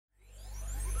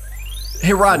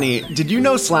Hey Rodney, did you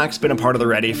know Slack's been a part of the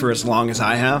Ready for as long as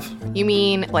I have? You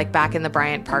mean like back in the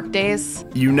Bryant Park days?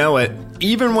 You know it.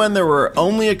 Even when there were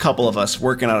only a couple of us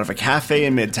working out of a cafe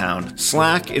in Midtown,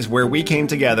 Slack is where we came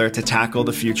together to tackle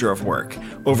the future of work.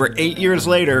 Over 8 years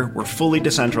later, we're fully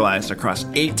decentralized across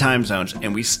 8 time zones,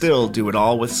 and we still do it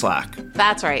all with Slack.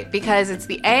 That's right, because it's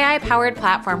the AI-powered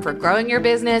platform for growing your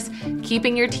business,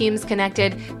 keeping your teams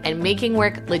connected, and making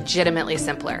work legitimately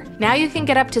simpler. Now you can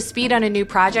get up to speed on a new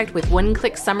project with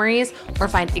one-click summaries or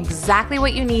find exactly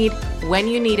what you need when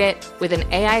you need it with an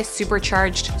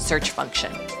AI-supercharged search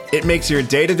function. It makes your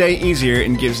day-to-day easier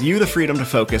and gives you the freedom to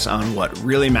focus on what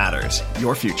really matters,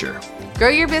 your future. Grow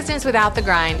your business without the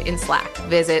grind in Slack.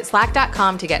 Visit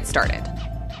slack.com to get started.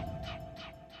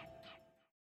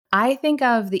 I think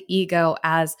of the ego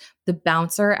as the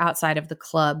bouncer outside of the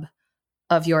club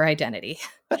of your identity.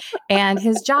 And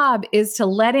his job is to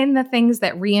let in the things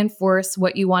that reinforce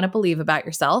what you want to believe about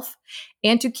yourself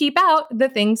and to keep out the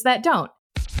things that don't.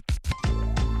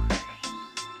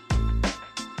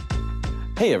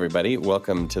 Hey, everybody.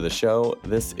 Welcome to the show.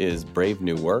 This is Brave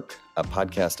New Work, a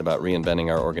podcast about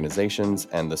reinventing our organizations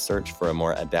and the search for a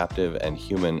more adaptive and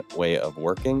human way of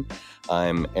working.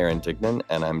 I'm Aaron Dignan,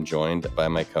 and I'm joined by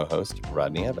my co-host,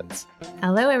 Rodney Evans.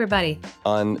 Hello, everybody.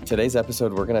 On today's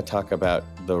episode, we're going to talk about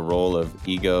the role of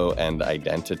ego and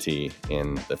identity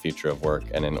in the future of work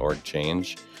and in org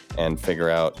change, and figure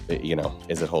out,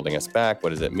 is it holding us back?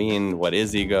 What does it mean? What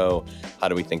is ego? How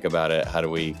do we think about it? How do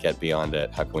we get beyond it?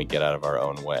 How can we get out of our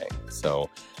own way? So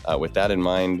with that in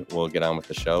mind, we'll get on with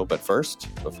the show. But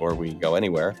first, before we go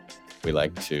anywhere, we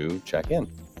like to check in.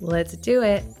 Let's do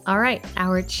it. All right.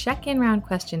 Our check-in round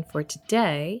question for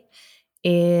today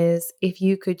is, if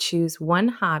you could choose one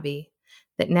hobby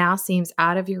that now seems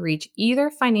out of your reach, either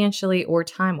financially or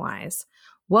time-wise,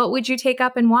 what would you take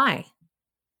up and why?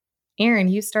 Aaron,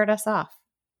 you start us off.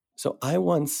 So I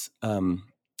once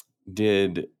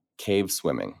did cave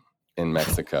swimming in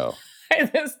Mexico.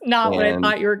 That's not what I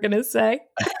thought you were going to say.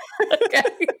 Okay.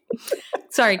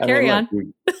 Sorry, carry on.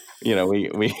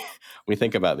 We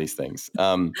think about these things.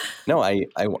 No,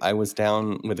 I was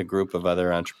down with a group of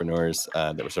other entrepreneurs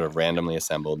that were sort of randomly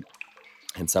assembled,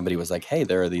 and somebody was like, "Hey,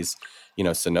 there are these,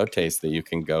 cenotes that you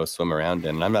can go swim around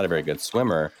in." And I'm not a very good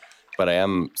swimmer, but I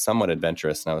am somewhat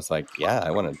adventurous. And I was like, "Yeah,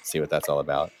 I want to see what that's all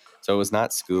about." So it was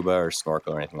not scuba or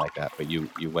snorkel or anything like that, but you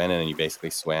went in and you basically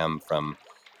swam from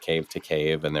cave to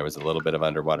cave, and there was a little bit of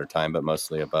underwater time, but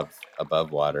mostly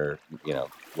above water,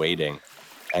 wading.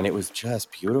 And it was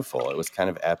just beautiful. It was kind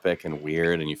of epic and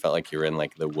weird, and you felt like you were in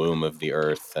like the womb of the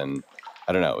earth. And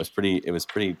I don't know, it was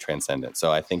pretty transcendent.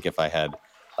 So I think if I had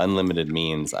unlimited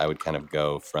means, I would kind of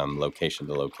go from location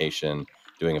to location,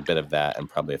 doing a bit of that and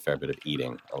probably a fair bit of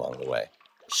eating along the way.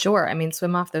 Sure. I mean,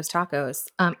 swim off those tacos.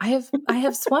 I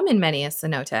have swum in many a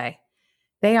cenote.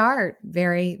 They are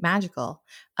very magical.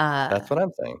 That's what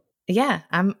I'm saying. Yeah,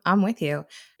 I'm with you.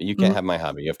 You can't have my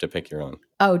hobby. You have to pick your own.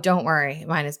 Oh, don't worry.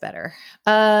 Mine is better.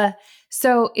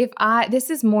 So this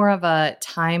is more of a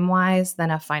time-wise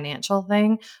than a financial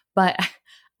thing, but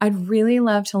I'd really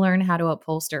love to learn how to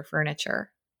upholster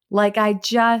furniture. Like, I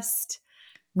just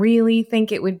really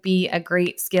think it would be a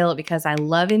great skill because I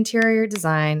love interior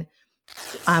design.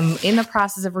 I'm in the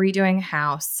process of redoing a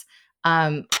house.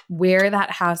 Where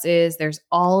that house is, there's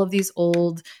all of these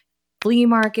old flea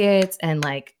markets and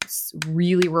like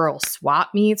really rural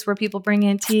swap meets where people bring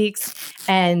antiques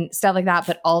and stuff like that.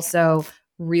 But also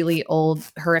really old,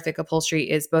 horrific upholstery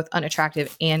is both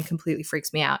unattractive and completely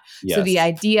freaks me out. Yes. So the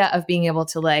idea of being able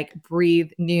to like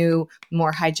breathe new,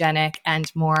 more hygienic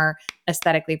and more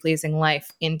aesthetically pleasing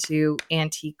life into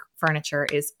antique furniture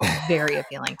is very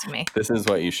appealing to me. This is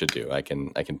what you should do. I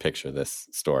can picture this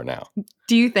store now.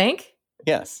 Do you think?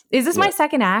 Yes. Is this my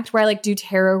second act where I like do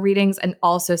tarot readings and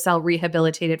also sell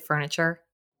rehabilitated furniture?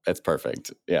 That's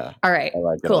perfect. Yeah. All right. I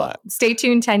like it cool. a lot. Stay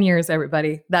tuned 10 years,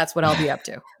 everybody. That's what I'll be up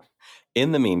to.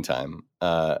 In the meantime,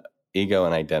 ego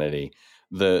and identity,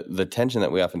 the tension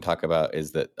that we often talk about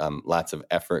is that lots of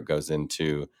effort goes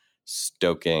into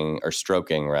stroking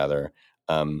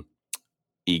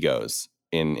egos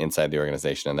inside the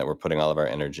organization, and that we're putting all of our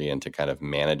energy into kind of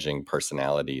managing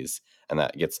personalities, and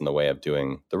that gets in the way of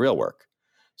doing the real work.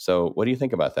 So what do you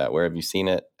think about that? Where have you seen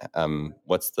it?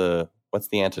 What's the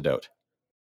antidote?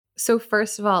 So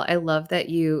first of all, I love that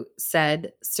you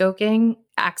said stoking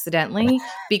accidentally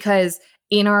because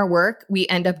in our work, we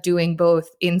end up doing both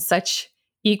in such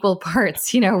equal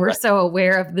parts. We're right. So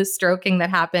aware of the stroking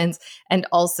that happens. And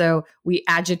also we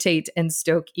agitate and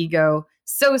stoke ego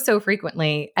so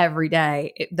frequently every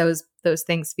day. Those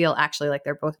things feel actually like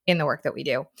they're both in the work that we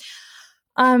do.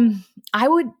 I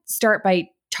would start by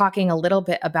talking a little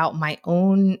bit about my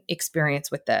own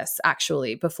experience with this,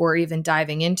 actually, before even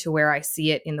diving into where I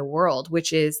see it in the world,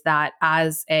 which is that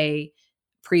as a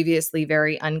previously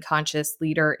very unconscious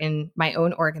leader in my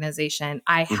own organization,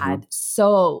 I had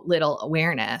so little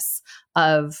awareness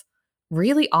of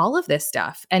really all of this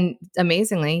stuff. And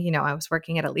amazingly, I was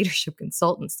working at a leadership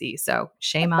consultancy, so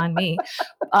shame on me,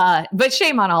 but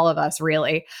shame on all of us,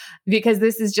 really, because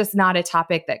this is just not a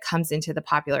topic that comes into the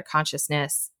popular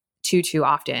consciousness too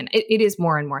often. It is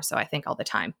more and more so, I think, all the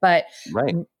time. But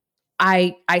Right.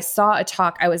 I saw a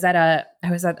talk. I was at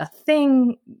a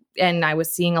thing, and I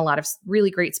was seeing a lot of really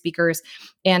great speakers,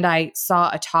 and I saw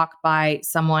a talk by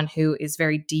someone who is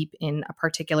very deep in a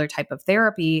particular type of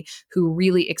therapy, who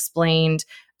really explained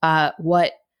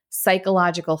what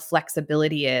psychological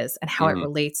flexibility is and how it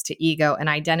relates to ego and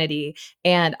identity.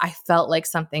 And I felt like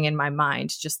something in my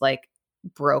mind just like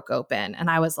broke open, and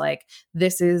I was like,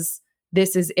 this is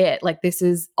it. Like, this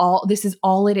is all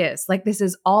it is. Like, this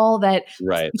is all that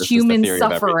human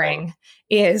suffering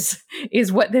is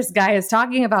what this guy is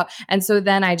talking about. And so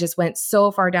then I just went so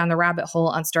far down the rabbit hole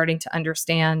on starting to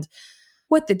understand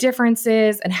what the difference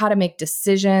is and how to make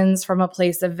decisions from a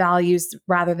place of values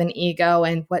rather than ego,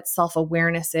 and what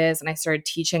self-awareness is. And I started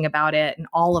teaching about it and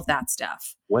all of that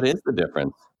stuff. What is the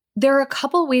difference? There are a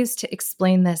couple ways to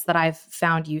explain this that I've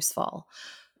found useful.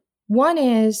 One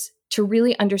is to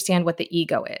really understand what the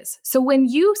ego is. So when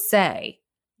you say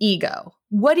ego,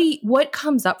 what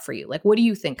comes up for you? Like, what do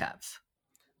you think of?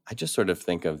 I just sort of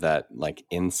think of that like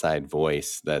inside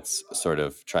voice that's sort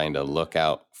of trying to look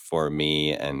out for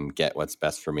me and get what's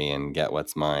best for me and get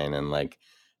what's mine, and like,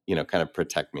 kind of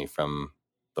protect me from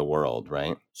the world,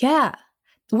 right? Yeah.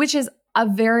 Which is a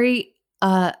very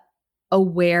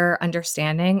aware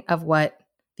understanding of what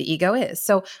the ego is.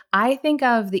 So I think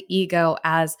of the ego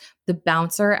as the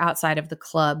bouncer outside of the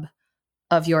club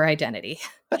of your identity.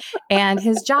 And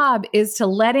his job is to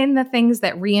let in the things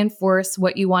that reinforce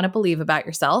what you want to believe about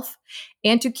yourself,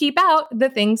 and to keep out the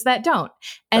things that don't.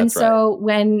 And That's so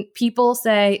when people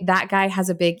say that guy has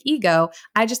a big ego,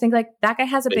 I just think like, that guy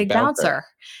has a big bouncer,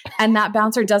 and that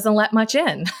bouncer doesn't let much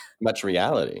in. Much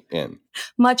reality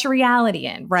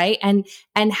in, right? And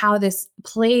how this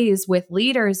plays with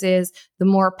leaders is the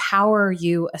more power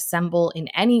you assemble in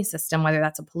any system, whether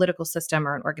that's a political system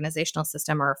or an organizational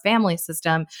system or a family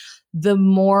system, the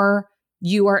more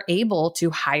you are able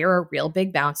to hire a real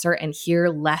big bouncer and hear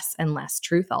less and less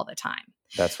truth all the time.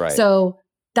 That's right. So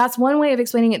that's one way of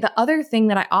explaining it. The other thing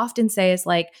that I often say is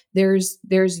like, there's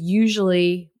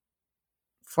usually,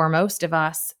 for most of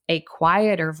us, a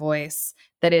quieter voice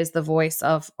that is the voice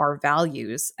of our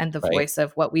values and the voice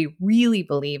of what we really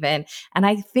believe in. And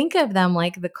I think of them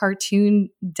like the cartoon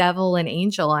devil and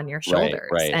angel on your shoulders.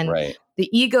 The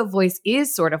ego voice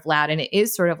is sort of loud, and it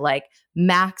is sort of like,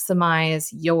 maximize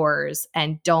yours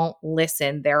and don't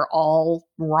listen. They're all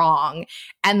wrong.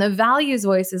 And the values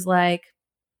voice is like,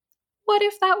 what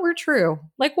if that were true?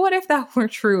 Like, what if that were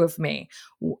true of me?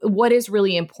 What is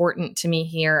really important to me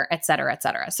here, et cetera, et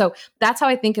cetera. So that's how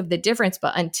I think of the difference.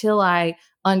 But until I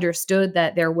understood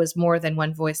that there was more than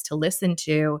one voice to listen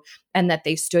to, and that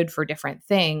they stood for different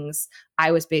things,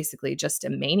 I was basically just a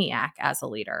maniac as a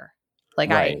leader.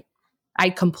 Like, I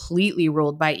completely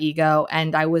ruled by ego,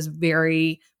 and I was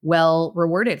very well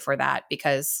rewarded for that,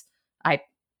 because I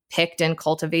picked and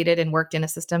cultivated and worked in a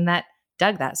system that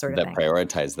dug that sort of thing. That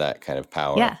prioritized that kind of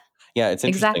power. Yeah, it's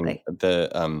interesting.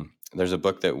 Exactly. There's a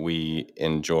book that we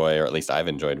enjoy, or at least I've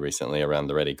enjoyed recently around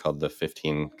the Ready, called The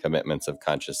 15 Commitments of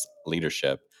Conscious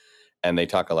Leadership. And they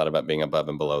talk a lot about being above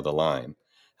and below the line.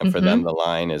 And for them, the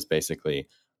line is basically,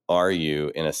 are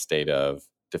you in a state of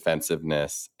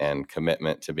defensiveness and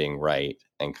commitment to being right,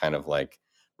 and kind of like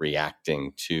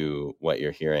reacting to what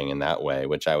you're hearing in that way,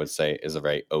 which I would say is a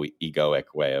very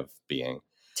egoic way of being.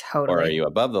 Totally. Or are you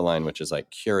above the line, which is like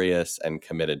curious and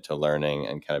committed to learning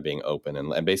and kind of being open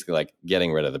and basically like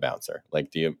getting rid of the bouncer? Like,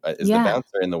 is the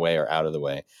bouncer in the way or out of the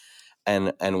way?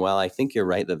 And while I think you're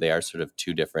right that they are sort of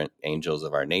two different angels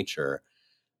of our nature,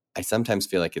 I sometimes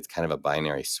feel like it's kind of a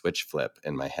binary switch flip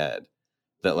in my head,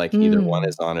 that like either one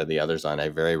is on or the other's on. I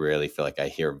very rarely feel like I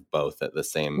hear both at the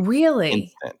same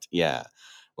instant. Yeah.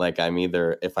 Like, I'm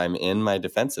either, if I'm in my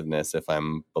defensiveness, if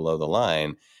I'm below the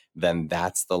line, then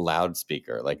that's the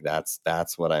loudspeaker. Like, that's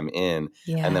what I'm in.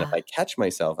 Yeah. And then if I catch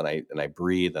myself and I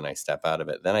breathe and I step out of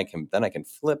it, then I can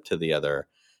flip to the other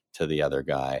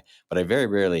guy. But I very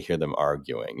rarely hear them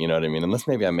arguing. You know what I mean? Unless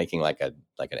maybe I'm making like an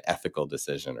ethical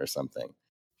decision or something.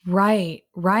 Right.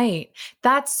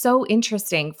 That's so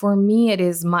interesting. For me, it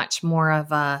is much more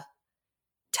of a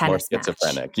tennis more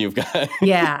schizophrenic. Match. You've got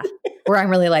where I'm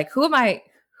really like, who am I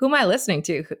who am I listening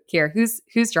to here?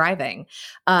 Who's driving?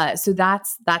 So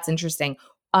that's interesting.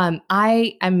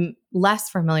 I am less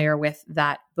familiar with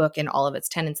that book and all of its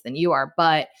tenets than you are,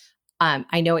 but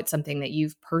I know it's something that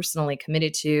you've personally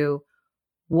committed to.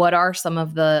 What are some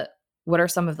of the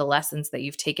lessons that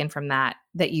you've taken from that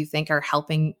you think are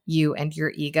helping you and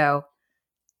your ego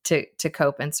to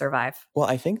cope and survive? Well,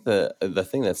 I think the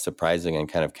thing that's surprising and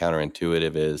kind of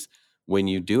counterintuitive is when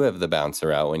you do have the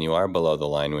bouncer out, when you are below the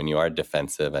line, when you are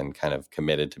defensive and kind of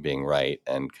committed to being right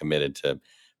and committed to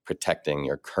protecting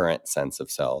your current sense of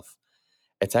self,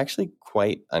 it's actually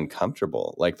quite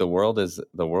uncomfortable. Like the world is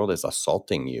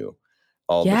assaulting you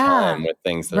all the Yeah. time with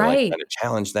things that are like Right. trying to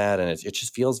challenge that, and it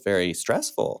just feels very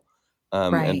stressful,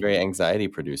 and Right. very anxiety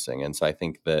producing. And so I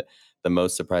think that the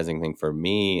most surprising thing for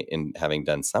me in having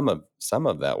done some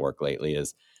of that work lately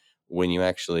is when you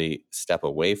actually step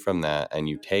away from that and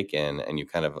you take in and you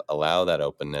kind of allow that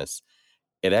openness,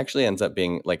 it actually ends up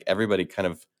being like everybody kind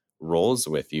of rolls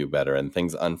with you better and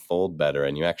things unfold better.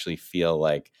 And you actually feel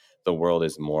like the world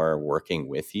is more working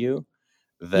with you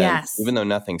than, Yes. even though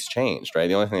nothing's changed, right?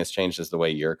 The only thing that's changed is the way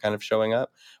you're kind of showing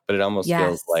up, but it almost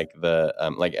feels Yes.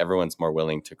 like like everyone's more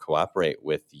willing to cooperate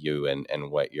with you and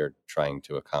what you're trying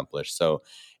to accomplish. So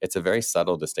it's a very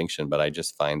subtle distinction, but I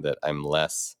just find that I'm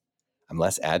less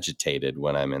agitated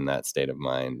when I'm in that state of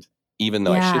mind, even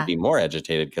though I should Yeah. be more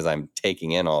agitated because I'm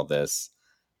taking in all this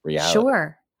reality.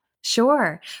 Sure.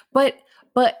 Sure. But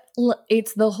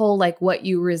it's the whole like what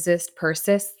you resist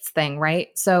persists thing, right?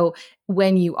 So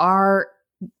when you are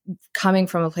coming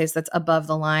from a place that's above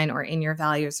the line or in your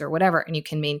values or whatever, and you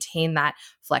can maintain that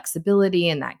flexibility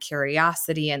and that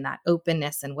curiosity and that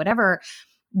openness and whatever,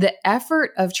 the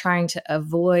effort of trying to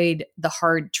avoid the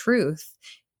hard truth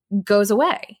goes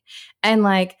away. And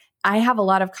like, I have a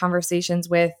lot of conversations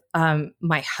with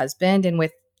my husband and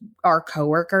with our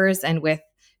coworkers and with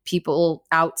people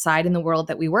outside in the world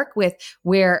that we work with,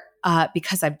 where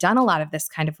because I've done a lot of this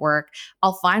kind of work,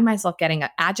 I'll find myself getting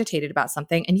agitated about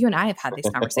something. And you and I have had these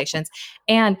conversations.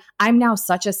 And I'm now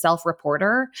such a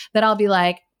self-reporter that I'll be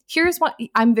like, here's what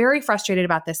I'm very frustrated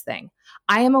about this thing.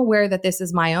 I am aware that this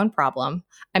is my own problem.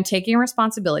 I'm taking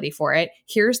responsibility for it.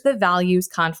 Here's the values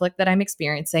conflict that I'm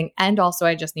experiencing. And also,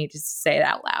 I just need to say it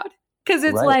out loud. Because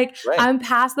it's like, I'm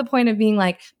past the point of being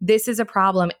like, this is a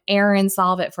problem. Aaron,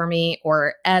 solve it for me.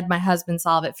 Or Ed, my husband,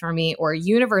 solve it for me. Or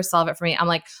universe, solve it for me. I'm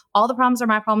like, all the problems are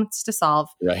my problems to solve.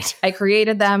 Right. I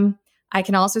created them. I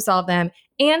can also solve them.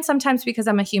 And sometimes because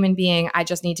I'm a human being, I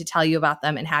just need to tell you about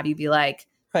them and have you be like,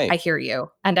 I hear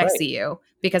you and I see you,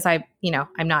 because I'm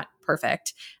not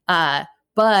perfect.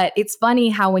 But it's funny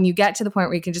how when you get to the point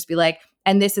where you can just be like,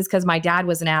 and this is because my dad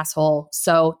was an asshole.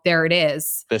 So there it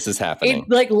is. This is happening.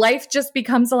 Like life just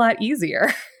becomes a lot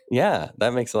easier. Yeah,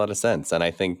 that makes a lot of sense. And I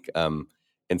think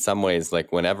in some ways,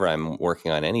 like whenever I'm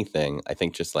working on anything, I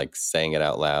think just like saying it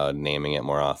out loud, naming it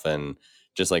more often,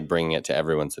 just like bringing it to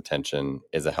everyone's attention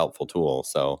is a helpful tool.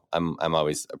 So I'm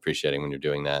always appreciating when you're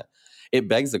doing that. It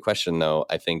begs the question, though,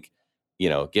 I think,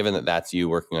 given that that's you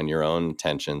working on your own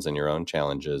tensions and your own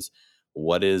challenges,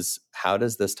 how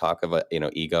does this talk of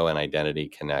ego and identity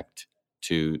connect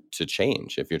to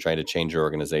change? If you're trying to change your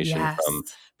organization from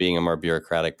being a more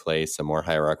bureaucratic place, a more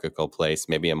hierarchical place,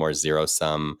 maybe a more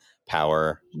zero-sum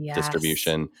power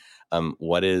distribution,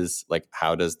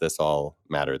 how does this all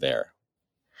matter there?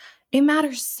 It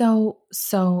matters so,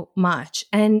 so much.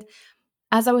 And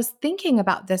as I was thinking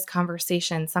about this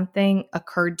conversation, something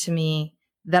occurred to me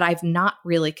that I've not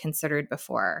really considered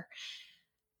before.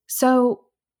 So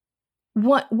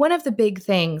one of the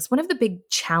big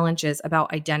challenges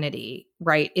about identity,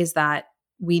 right, is that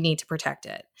we need to protect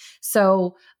it.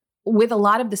 So with a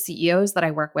lot of the CEOs that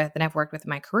I work with and I've worked with in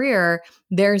my career,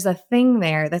 there's a thing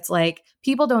there that's like,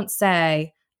 people don't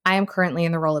say, I am currently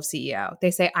in the role of CEO. They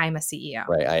say, I'm a CEO.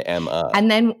 Right. I am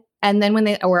And then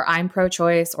when or I'm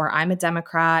pro-choice, or I'm a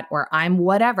Democrat, or I'm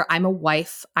whatever, I'm a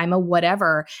wife, I'm a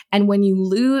whatever. And when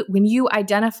you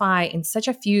identify in such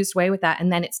a fused way with that,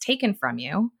 and then it's taken from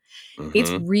you,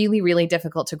 it's really, really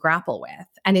difficult to grapple with.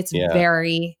 And it's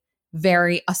very,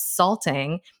 very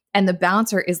assaulting. And the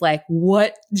bouncer is like,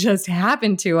 what just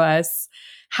happened to us?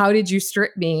 How did you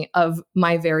strip me of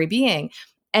my very being?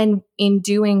 And in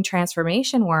doing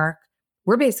transformation work,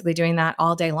 we're basically doing that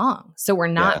all day long. So we're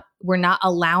not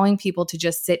allowing people to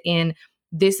just sit in,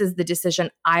 this is the decision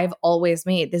I've always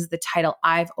made. This is the title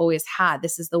I've always had.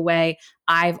 This is the way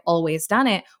I've always done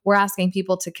it. We're asking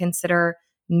people to consider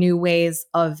new ways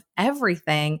of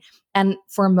everything. And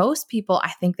for most people,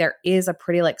 I think there is a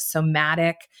pretty like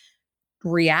somatic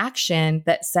reaction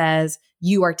that says,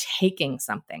 you are taking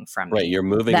something from me. Right. You're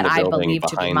moving that the I building believe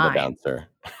to be behind mine. the bouncer.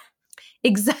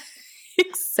 Exactly.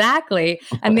 Exactly.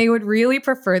 And they would really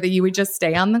prefer that you would just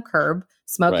stay on the curb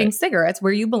smoking Right. cigarettes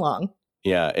where you belong.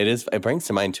 Yeah, it is. It brings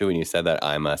to mind too when you said that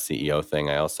I'm a CEO thing.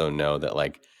 I also know that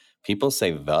like people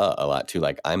say the a lot too.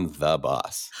 Like I'm the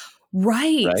boss,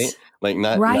 Right. right? Like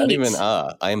not even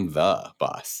Right. I'm the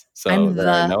boss. So I'm there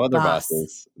are the no other boss.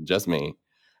 bosses, just me.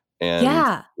 And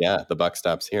Yeah. yeah, the buck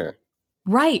stops here.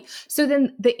 Right. So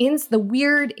then the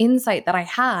weird insight that I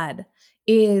had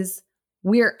is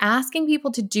we're asking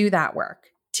people to do that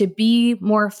work, to be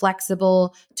more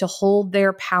flexible, to hold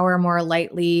their power more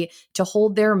lightly, to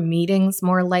hold their meetings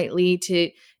more lightly, to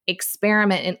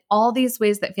experiment in all these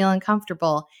ways that feel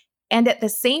uncomfortable. And at the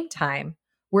same time,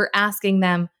 we're asking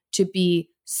them to be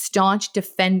staunch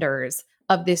defenders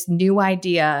of this new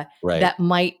idea Right. that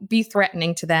might be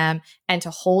threatening to them, and to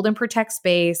hold and protect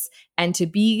space, and to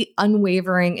be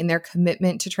unwavering in their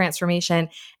commitment to transformation.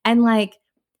 And like,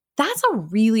 that's a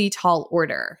really tall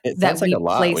order It that sounds like a we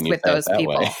lot place when you with say it those that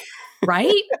way. people,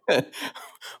 right?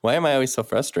 Why am I always so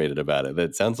frustrated about it?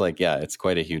 That sounds like, yeah, it's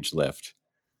quite a huge lift.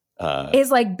 Is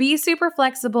like, be super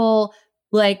flexible,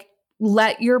 like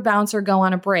let your bouncer go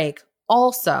on a break.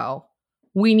 Also,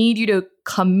 we need you to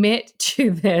commit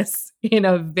to this in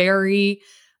a very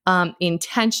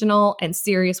intentional and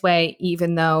serious way,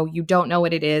 even though you don't know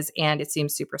what it is and it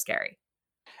seems super scary.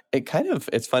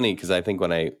 It's funny because I think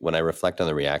when I reflect on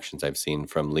the reactions I've seen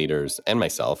from leaders and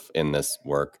myself in this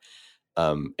work,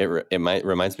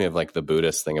 reminds me of like the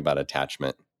Buddhist thing about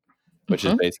attachment, which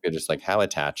is Mhm. basically just like how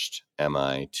attached am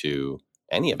I to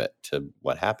any of it, to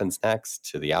what happens next,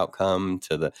 to the outcome,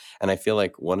 and I feel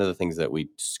like one of the things that we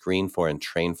screen for and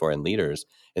train for in leaders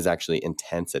is actually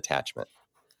intense attachment.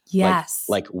 Yes.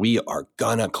 Like we are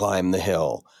gonna climb the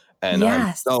hill. And I'm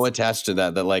Yes. so attached to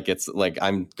that like it's like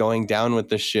I'm going down with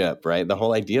the ship, right? The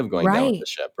whole idea of going down with the Right.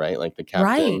 ship, right? Like the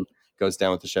Right. captain goes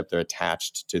down with the ship, they're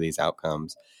attached to these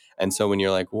outcomes. And so when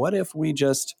you're like, what if we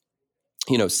just,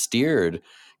 steered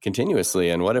continuously?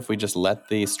 And what if we just let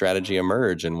the strategy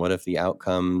emerge? And what if the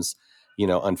outcomes,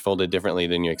 unfolded differently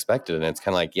than you expected? And it's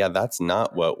kind of like, yeah, that's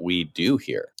not what we do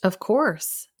here. Of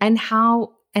course. And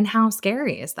how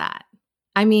scary is that?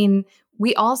 I mean,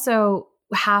 we also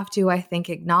have to, I think,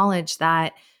 acknowledge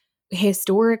that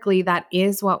historically that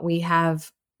is what we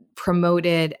have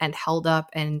promoted and held up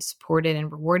and supported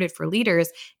and rewarded for leaders,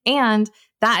 and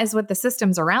that is what the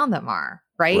systems around them are,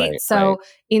 right? Right. So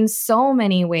in so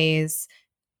many ways,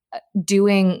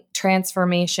 doing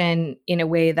transformation in a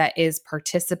way that is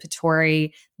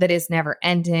participatory, that is never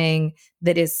ending,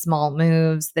 that is small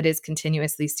moves, that is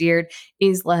continuously steered,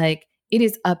 is like, it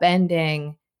is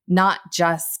upending not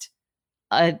just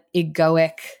a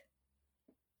egoic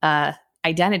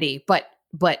identity, but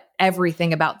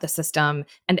everything about the system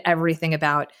and everything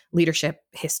about leadership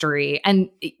history. And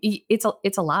it's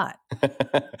a lot.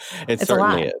 It It's a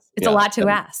certainly lot. is. It's a Yeah. lot to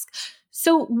ask.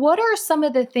 So what are some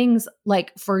of the things,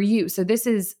 like, for you? So this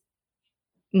is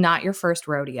not your first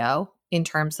rodeo in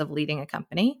terms of leading a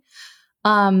company.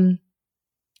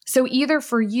 So either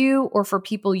for you or for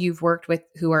people you've worked with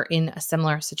who are in a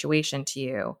similar situation to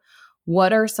you,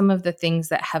 what are some of the things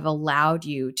that have allowed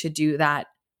you to do that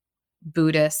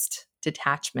Buddhist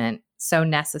detachment so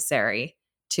necessary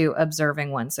to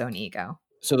observing one's own ego?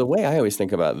 So the way I always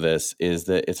think about this is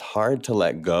that it's hard to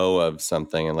let go of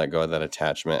something and let go of that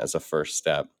attachment as a first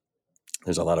step.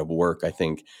 There's a lot of work, I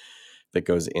think, that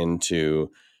goes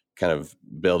into kind of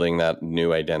building that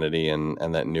new identity and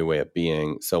that new way of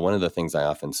being. So one of the things I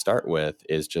often start with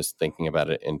is just thinking about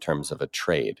it in terms of a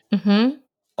trade.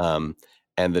 Mm-hmm.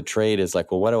 And the trade is like,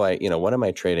 well, what am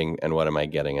I trading and what am I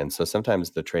getting? And so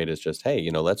sometimes the trade is just, hey,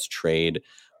 let's trade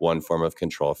one form of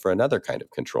control for another kind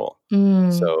of control.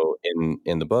 Mm, So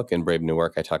in the book, in Brave New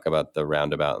Work, I talk about the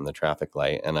roundabout and the traffic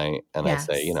light. And I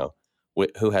say, yes.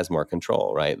 who has more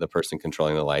control, right? The person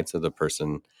controlling the lights or the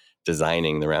person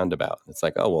designing the roundabout? It's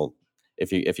like, oh, well,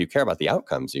 if you care about the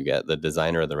outcomes you get, the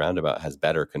designer of the roundabout has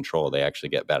better control. They actually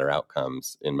get better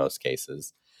outcomes in most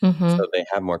cases. Mm-hmm. So they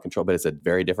have more control, but it's a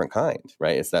very different kind,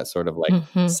 right? It's that sort of like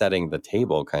Mm-hmm. setting the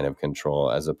table kind of control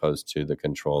as opposed to the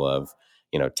control of,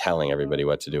 telling everybody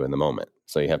what to do in the moment.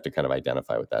 So you have to kind of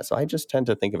identify with that. So I just tend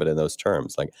to think of it in those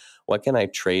terms. Like, what can I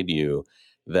trade you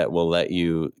that will let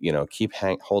you, keep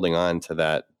holding on to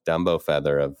that Dumbo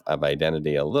feather of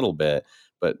identity a little bit,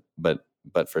 but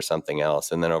for something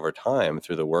else. And then over time,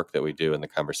 through the work that we do and the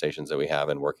conversations that we have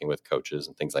and working with coaches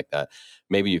and things like that,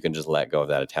 maybe you can just let go of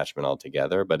that attachment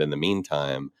altogether. But in the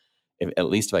meantime, at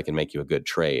least if I can make you a good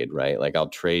trade, right? Like I'll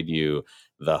trade you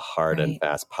the hard and Right.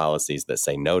 fast policies that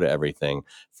say no to everything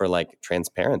for like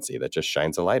transparency that just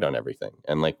shines a light on everything.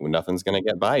 And like nothing's going to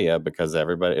get by you because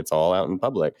it's all out in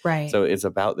public. Right. So it's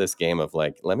about this game of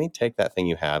like, let me take that thing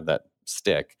you have that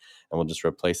stick, and we'll just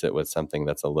replace it with something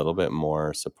that's a little bit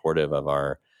more supportive of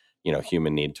our,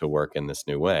 human need to work in this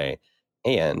new way.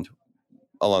 And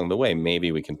along the way,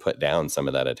 maybe we can put down some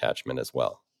of that attachment as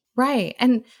well. Right.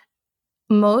 And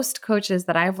most coaches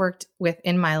that I've worked with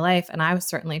in my life, and I was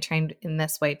certainly trained in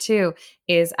this way too,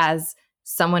 is as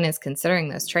someone is considering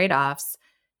those trade-offs,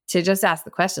 to just ask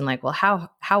the question like, well, how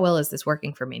well is this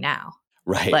working for me now?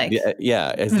 Right. Like,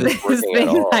 yeah. Is this this working at thing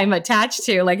all? I'm attached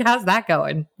to, like, how's that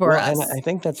going for us? And I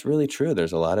think that's really true.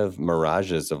 There's a lot of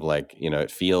mirages of like,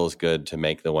 it feels good to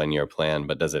make the 1-year plan,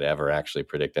 but does it ever actually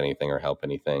predict anything or help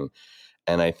anything?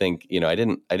 And I think, I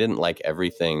didn't like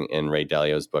everything in Ray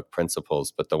Dalio's book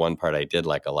Principles, but the one part I did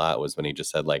like a lot was when he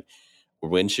just said, like,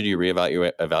 when should you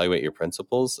evaluate your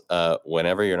principles?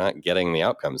 Whenever you're not getting the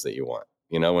outcomes that you want.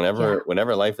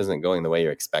 Whenever life isn't going the way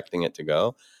you're expecting it to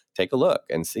go, take a look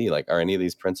and see, like, are any of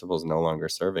these principles no longer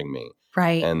serving me?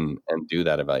 Right. And do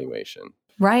that evaluation.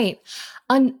 Right.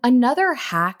 Another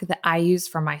hack that I use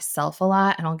for myself a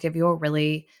lot, and I'll give you a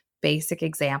really basic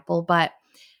example, but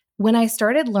when I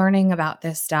started learning about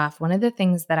this stuff, one of the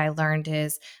things that I learned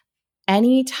is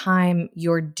anytime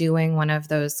you're doing one of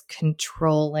those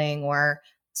controlling or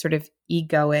sort of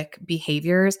egoic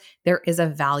behaviors, there is a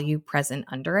value present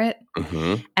under it.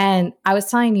 Mm-hmm. And I was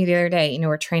telling you the other day,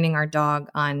 we're training our dog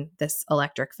on this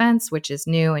electric fence, which is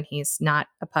new, and he's not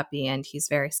a puppy and he's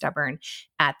very stubborn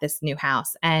at this new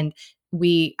house. And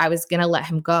I was going to let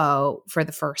him go for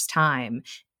the first time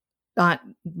on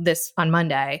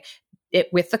Monday.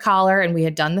 With the collar, and we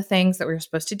had done the things that we were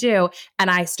supposed to do.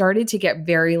 And I started to get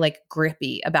very like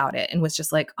grippy about it and was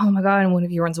just like, oh my God, and what if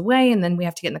he runs away? And then we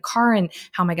have to get in the car, and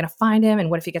how am I going to find him? And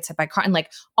what if he gets hit by a car? And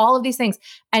like all of these things.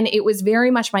 And it was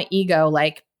very much my ego,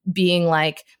 like being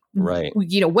like, right.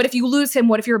 What if you lose him?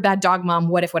 What if you're a bad dog mom?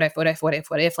 What if,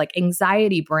 like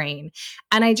anxiety brain.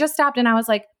 And I just stopped and I was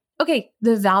like, okay,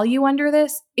 the value under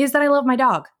this is that I love my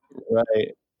dog.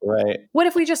 Right. What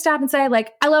if we just stop and say,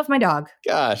 like, I love my dog?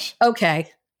 Gosh. Okay.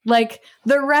 Like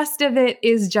the rest of it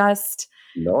is just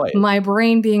noise. My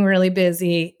brain being really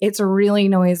busy. It's really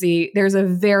noisy. There's a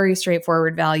very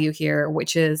straightforward value here,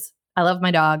 which is I love my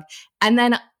dog. And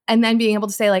then being able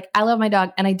to say, like, I love my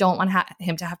dog and I don't want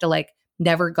him to have to like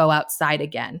never go outside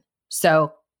again.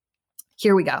 So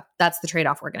here we go. That's the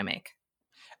trade-off we're going to make.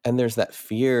 And there's that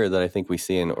fear that I think we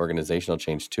see in organizational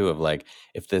change too, of like,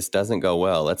 if this doesn't go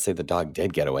well, let's say the dog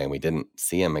did get away and we didn't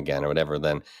see him again or whatever,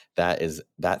 then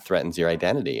that threatens your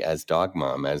identity as dog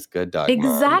mom, as good dog mom.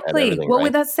 Exactly. What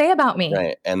would that say about me?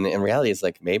 Right. And in reality, it's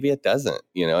like, maybe it doesn't,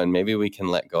 and maybe we can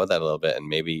let go of that a little bit. And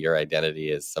maybe your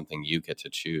identity is something you get to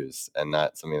choose and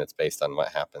not something that's based on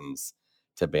what happens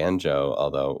to Banjo,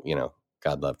 although,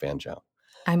 God love Banjo.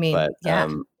 I mean,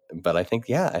 but I think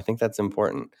that's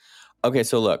important. Okay,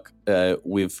 so look,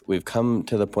 we've come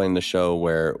to the point in the show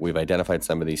where we've identified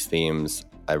some of these themes.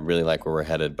 I really like where we're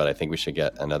headed, but I think we should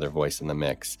get another voice in the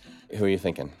mix. Who are you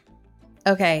thinking?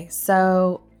 Okay,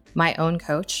 so my own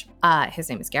coach, his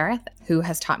name is Gareth, who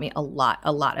has taught me a lot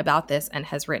about this and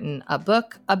has written a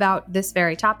book about this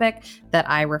very topic that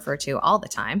I refer to all the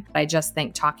time. I just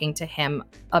think talking to him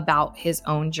about his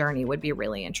own journey would be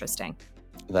really interesting.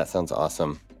 That sounds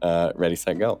awesome. Ready,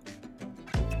 set, go.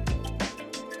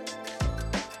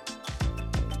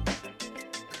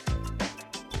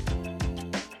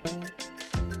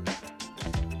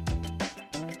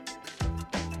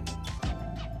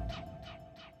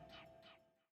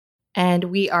 And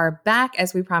we are back,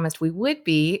 as we promised we would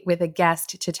be, with a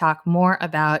guest to talk more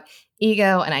about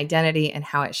ego and identity and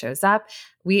how it shows up.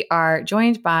 We are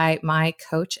joined by my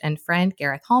coach and friend,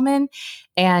 Gareth Holman.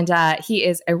 And he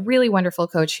is a really wonderful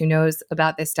coach who knows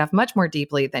about this stuff much more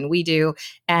deeply than we do,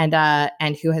 and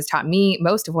who has taught me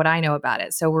most of what I know about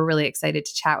it. So we're really excited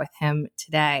to chat with him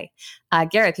today.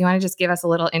 Gareth, you want to just give us a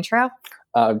little intro?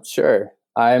 Sure.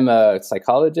 I'm a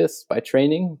psychologist by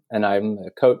training, and I'm a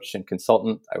coach and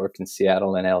consultant. I work in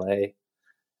Seattle and LA, and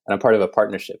I'm part of a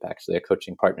partnership, actually, a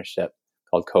coaching partnership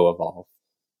called Co-Evolve.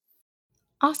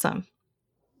 Awesome.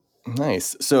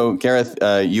 Nice. So, Gareth,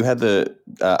 you had the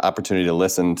opportunity to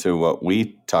listen to what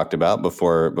we talked about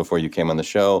before you came on the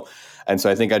show, and so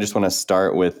I think I just want to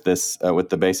start with this, with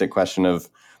the basic question of,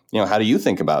 how do you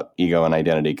think about ego and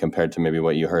identity compared to maybe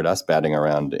what you heard us batting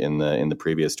around in the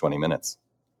previous 20 minutes?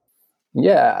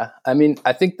 Yeah. I mean,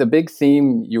 I think the big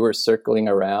theme you were circling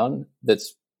around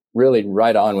that's really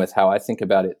right on with how I think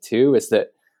about it too is that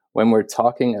when we're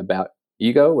talking about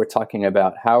ego, we're talking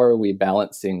about how are we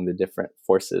balancing the different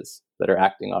forces that are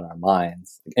acting on our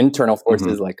minds. Internal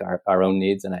forces like our own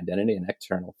needs and identity, and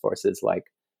external forces like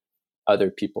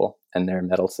other people and their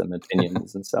meddlesome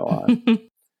opinions and so on.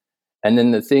 And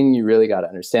then the thing you really got to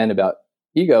understand about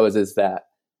ego is that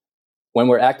when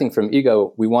we're acting from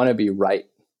ego, we want to be right.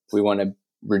 We want to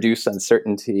reduce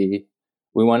uncertainty.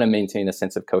 We want to maintain a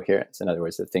sense of coherence. In other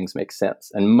words, that things make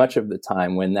sense. And much of the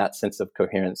time when that sense of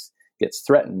coherence gets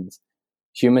threatened,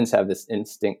 humans have this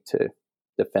instinct to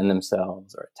defend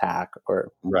themselves or attack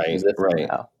or resist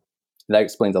somehow. That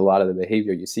explains a lot of the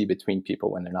behavior you see between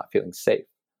people when they're not feeling safe,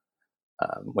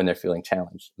 when they're feeling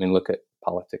challenged. I mean, look at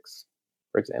politics,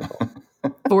 for example.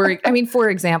 For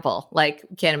example, like,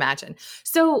 can't imagine.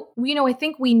 So, I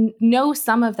think we know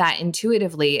some of that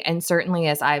intuitively. And certainly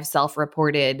as I've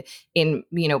self-reported in,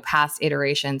 past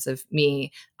iterations of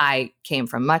me, I came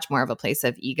from much more of a place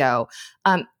of ego.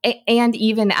 And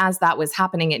even as that was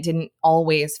happening, it didn't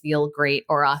always feel great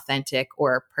or authentic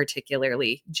or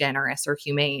particularly generous or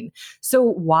humane. So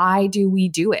why do we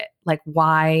do it? Like,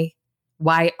 why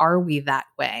are we that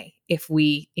way if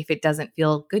it doesn't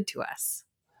feel good to us?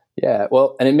 Yeah,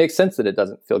 well, and it makes sense that it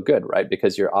doesn't feel good, right?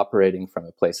 Because you're operating from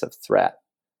a place of threat.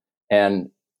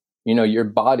 And, your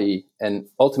body and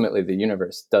ultimately the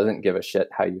universe doesn't give a shit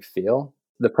how you feel.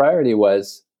 The priority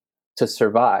was to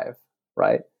survive,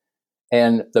 right?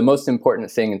 And the most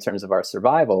important thing in terms of our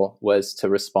survival was to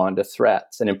respond to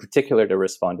threats, and in particular to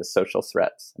respond to social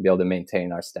threats and be able to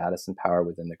maintain our status and power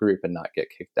within the group and not get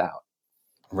kicked out.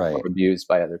 Right. Or abused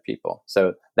by other people.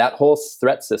 So that whole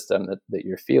threat system that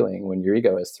you're feeling when your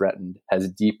ego is threatened has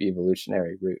deep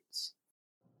evolutionary roots.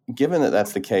 Given that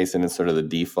that's the case and it's sort of the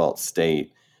default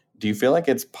state, do you feel like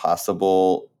it's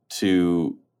possible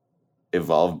to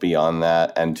evolve beyond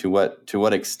that, and to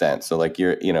what extent? So like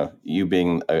you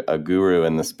being a guru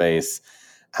in the space,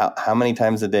 how many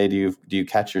times a day do you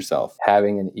catch yourself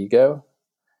having an ego?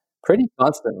 Pretty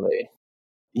constantly.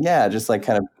 Yeah, just like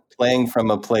kind of playing from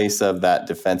a place of that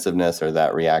defensiveness or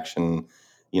that reaction,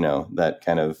 that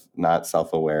kind of not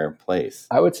self-aware place.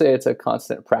 I would say it's a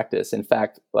constant practice. In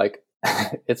fact, like,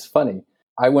 it's funny.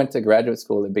 I went to graduate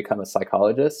school to become a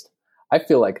psychologist. I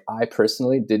feel like I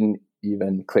personally didn't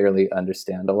even clearly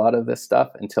understand a lot of this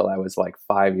stuff until I was like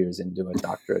 5 years into a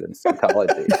doctorate in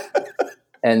psychology.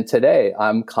 And today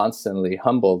I'm constantly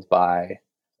humbled by,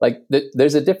 like,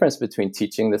 there's a difference between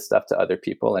teaching this stuff to other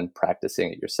people and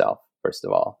practicing it yourself, first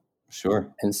of all.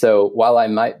 Sure. And so while I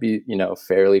might be,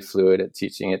 fairly fluid at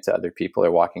teaching it to other people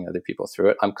or walking other people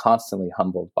through it, I'm constantly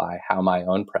humbled by how my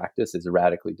own practice is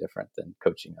radically different than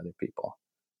coaching other people.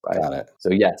 Right. Got it. So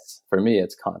yes, for me,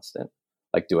 it's constant.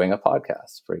 Like doing a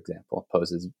podcast, for example,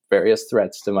 poses various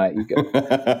threats to my ego.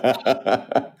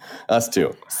 Us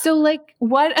too. So like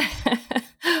what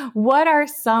are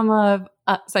some of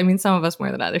some of us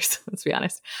more than others, let's be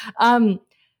honest.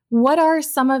 What are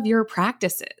some of your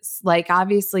practices? Like,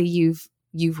 obviously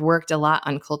you've worked a lot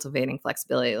on cultivating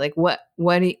flexibility. Like what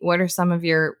are some of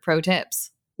your pro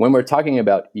tips? When we're talking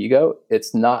about ego,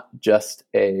 it's not just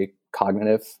a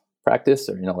cognitive practice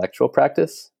or intellectual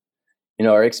practice.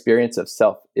 Our experience of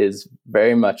self is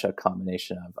very much a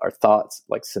combination of our thoughts,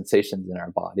 like sensations in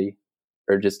our body,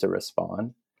 urges to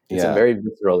respond. It's a very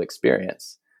visceral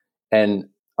experience. And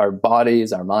our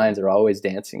bodies, our minds are always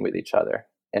dancing with each other.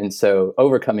 And so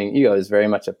overcoming ego is very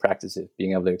much a practice of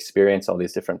being able to experience all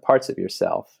these different parts of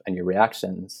yourself and your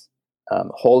reactions,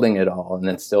 holding it all, and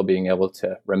then still being able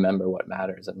to remember what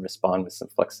matters and respond with some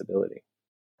flexibility.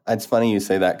 It's funny you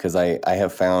say that, because I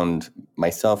have found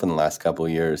myself in the last couple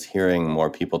of years hearing more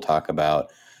people talk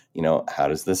about, how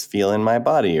does this feel in my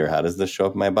body, or how does this show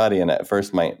up in my body? And at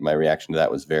first my reaction to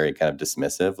that was very kind of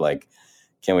dismissive. Like,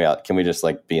 can we just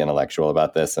like be intellectual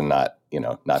about this and not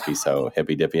be so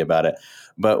hippy dippy about it?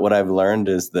 But what I've learned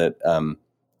is that,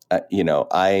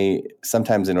 I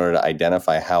sometimes, in order to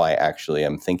identify how I actually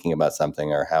am thinking about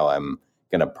something or how I'm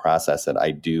going to process it,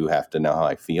 I do have to know how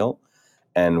I feel.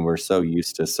 And we're so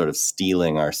used to sort of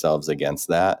steeling ourselves against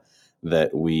that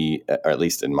we, or at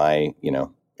least in my,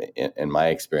 in my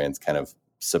experience, kind of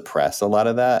suppress a lot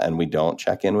of that, and we don't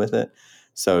check in with it.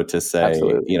 So to say,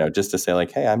 Absolutely. Just to say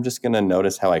like, hey, I'm just going to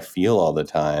notice how I feel all the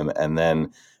time, and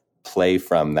then play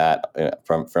from that,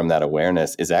 from that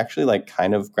awareness, is actually like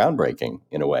kind of groundbreaking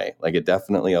in a way. Like, it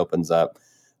definitely opens up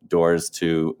doors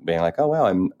to being like, oh wow,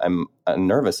 I'm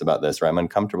nervous about this, or I'm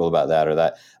uncomfortable about that, or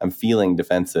that I'm feeling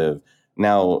defensive.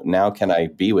 Now can I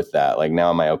be with that? Like, now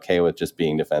am I okay with just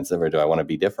being defensive, or do I want to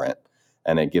be different?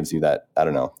 And it gives you that, I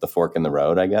don't know, the fork in the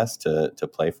road, I guess, to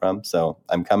play from. So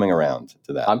I'm coming around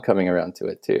to that. I'm coming around to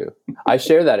it too. I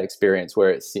share that experience where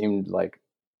it seemed like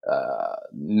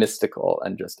mystical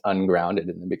and just ungrounded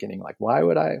in the beginning. Like, why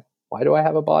do I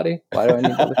have a body? Why do I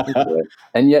need to listen to it?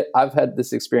 And yet I've had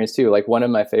this experience too. Like, one of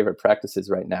my favorite practices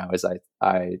right now is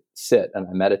I sit and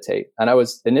I meditate. And I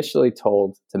was initially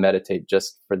told to meditate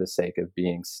just for the sake of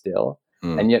being still.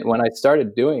 And yet when I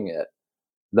started doing it,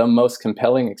 the most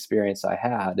compelling experience I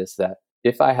had is that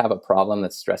if I have a problem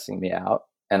that's stressing me out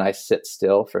and I sit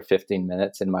still for 15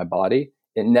 minutes in my body,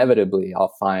 inevitably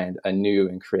I'll find a new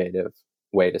and creative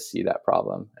way to see that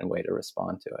problem and way to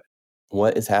respond to it.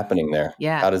 What is happening there?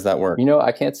 Yeah. How does that work?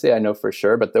 I can't say I know for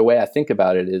sure, but the way I think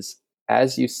about it is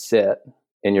as you sit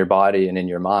in your body and in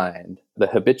your mind, the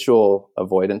habitual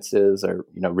avoidances or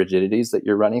rigidities that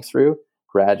you're running through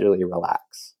gradually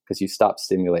relax because you stop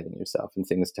stimulating yourself and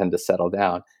things tend to settle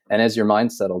down. And as your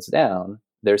mind settles down,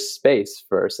 there's space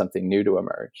for something new to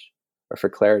emerge or for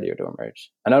clarity to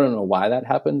emerge. And I don't know why that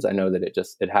happens. I know that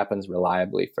it happens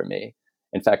reliably for me.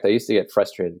 In fact, I used to get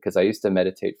frustrated because I used to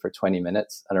meditate for 20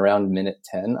 minutes and around minute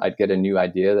 10, I'd get a new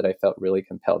idea that I felt really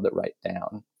compelled to write down.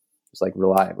 It was like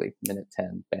reliably, minute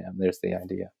 10, bam, there's the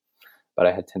idea. But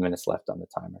I had 10 minutes left on the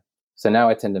timer. So now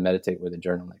I tend to meditate with a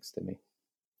journal next to me.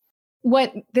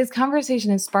 What this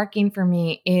conversation is sparking for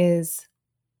me is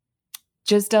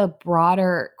just a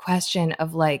broader question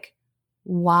of like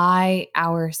why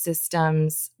our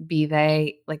systems, be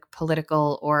they like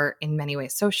political or in many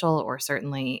ways social or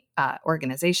certainly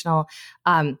organizational,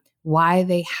 why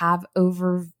they have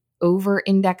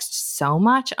over-indexed so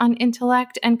much on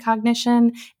intellect and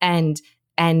cognition and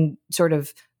sort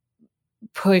of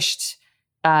pushed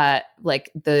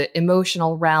like the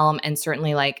emotional realm and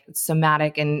certainly like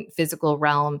somatic and physical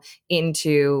realm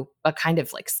into a kind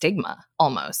of like stigma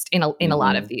almost in a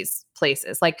lot of these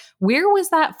places. Like where was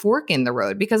that fork in the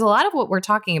road? Because a lot of what we're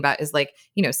talking about is like,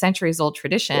 centuries old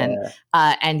tradition.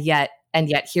 Yeah. And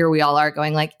yet here we all are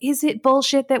going like, is it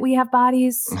bullshit that we have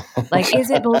bodies? Like, is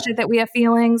it bullshit that we have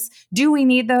feelings? Do we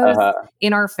need those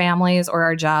in our families or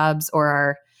our jobs or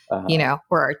our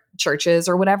or our churches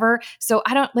or whatever. So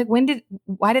I don't like,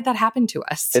 why did that happen to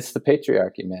us? It's the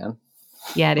patriarchy, man.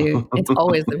 Yeah, dude. It's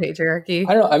always the patriarchy.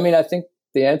 I think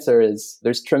the answer is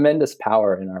there's tremendous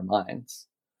power in our minds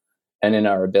and in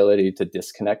our ability to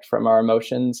disconnect from our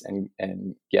emotions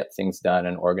and get things done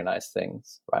and organize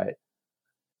things, right?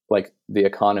 Like the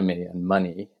economy and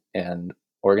money and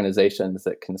organizations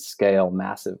that can scale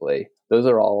massively. Those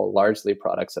are all largely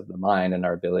products of the mind and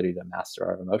our ability to master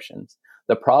our emotions.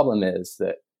 The problem is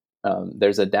that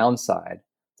there's a downside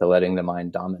to letting the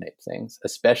mind dominate things,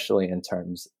 especially in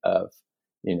terms of,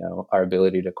 our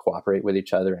ability to cooperate with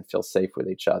each other and feel safe with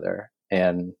each other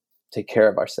and take care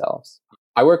of ourselves.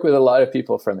 I work with a lot of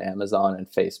people from Amazon and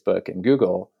Facebook and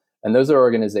Google, and those are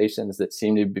organizations that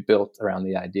seem to be built around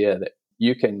the idea that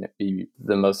you can be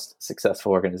the most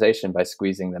successful organization by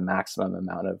squeezing the maximum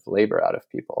amount of labor out of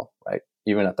people, right?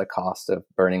 Even at the cost of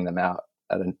burning them out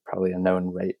at probably a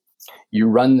known rate. You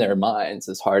run their minds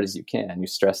as hard as you can. You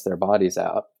stress their bodies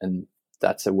out. And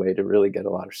that's a way to really get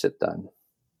a lot of shit done.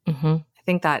 Mm-hmm. I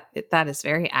think that is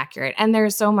very accurate. And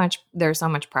there's so much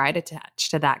pride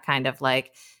attached to that kind of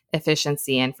like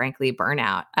efficiency and frankly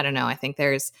burnout. I don't know. I think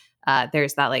there's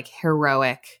that like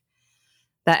heroic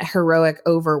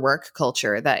overwork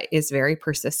culture that is very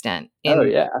persistent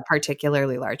in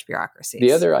particularly large bureaucracies.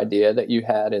 The other idea that you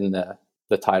had in the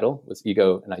title was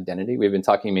ego and identity. We've been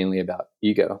talking mainly about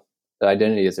ego. The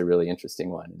identity is a really interesting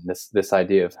one. And this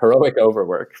idea of heroic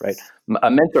overwork, right?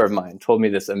 A mentor of mine told me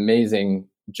this amazing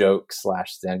joke /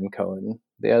 Zen koan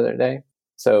the other day.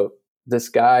 So this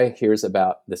guy hears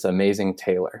about this amazing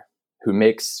tailor who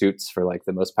makes suits for like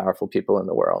the most powerful people in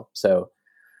the world. So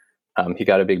he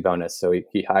got a big bonus. So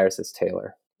he hires this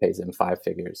tailor, pays him 5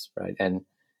 figures, right? And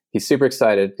he's super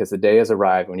excited because the day has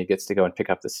arrived when he gets to go and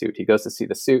pick up the suit. He goes to see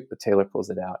the suit, the tailor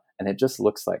pulls it out, and it just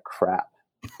looks like crap.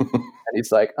 And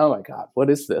he's like, oh my God,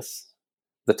 what is this?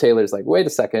 The tailor's like, wait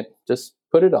a second, just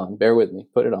put it on. Bear with me,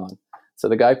 put it on. So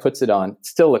the guy puts it on, it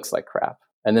still looks like crap.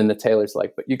 And then the tailor's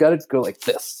like, but you got to go like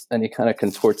this. And he kind of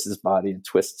contorts his body and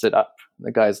twists it up. And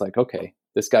the guy's like, okay,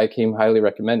 this guy came highly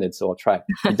recommended, so I'll try.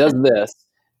 He does this.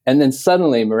 And then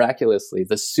suddenly, miraculously,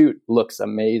 the suit looks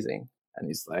amazing. And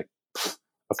he's like,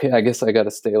 okay, I guess I got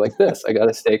to stay like this. I got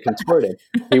to stay contorted.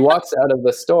 He walks out of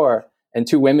the store and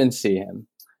 2 women see him.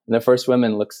 And the first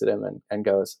woman looks at him and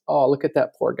goes, oh, look at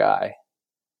that poor guy.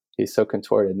 He's so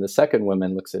contorted. And the second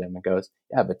woman looks at him and goes,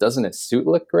 yeah, but doesn't his suit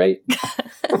look great?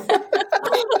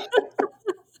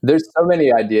 There's so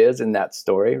many ideas in that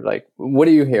story. Like, what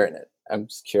do you hear in it? I'm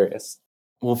just curious.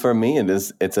 Well, for me,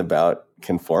 it's about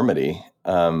conformity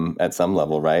at some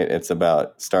level, right? It's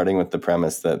about starting with the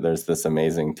premise that there's this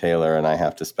amazing tailor and I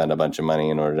have to spend a bunch of money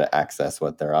in order to access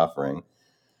what they're offering.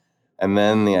 And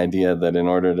then the idea that in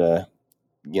order to,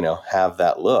 have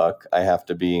that look, I have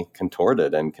to be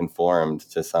contorted and conformed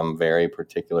to some very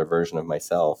particular version of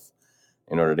myself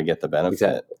in order to get the benefit.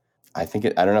 Exactly. I think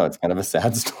I don't know. It's kind of a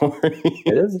sad story.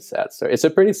 It is a sad story. It's a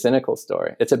pretty cynical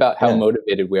story. It's about how Yeah.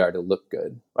 motivated we are to look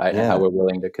good, right? And how we're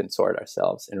willing to contort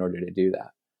ourselves in order to do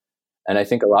that. And I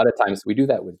think a lot of times we do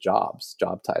that with job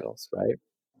titles, right?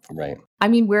 Right. I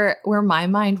mean, where my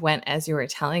mind went as you were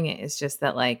telling it is just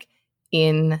that, like,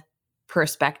 in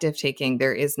perspective taking,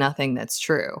 there is nothing that's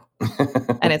true.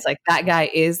 And it's like, that guy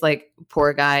is like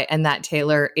poor guy, and that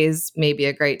tailor is maybe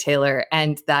a great tailor,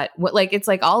 and that like, it's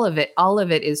like all of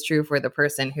it is true for the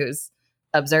person who's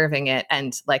observing it.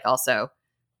 And like, also,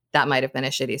 that might have been a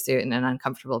shitty suit in an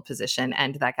uncomfortable position,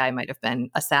 and that guy might have been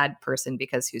a sad person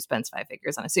because who spends 5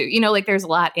 figures on a suit? Like, there's a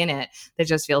lot in it that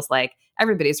just feels like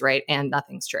everybody's right and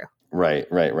nothing's true. Right.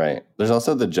 There's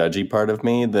also the judgy part of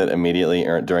me that immediately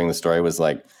during the story was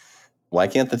like, why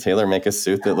can't the tailor make a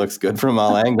suit that looks good from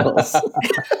all angles?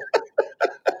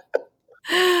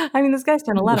 I mean, this guy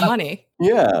spent a lot of money.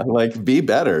 Yeah, like, be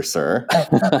better, sir.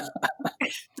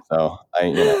 So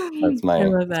that's my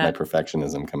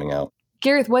perfectionism coming out.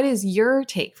 Gareth, what is your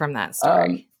take from that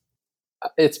story?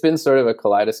 It's been sort of a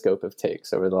kaleidoscope of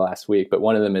takes over the last week, but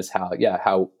one of them is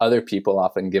how other people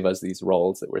often give us these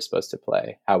roles that we're supposed to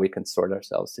play, how we consort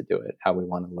ourselves to do it, how we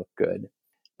want to look good.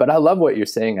 But I love what you're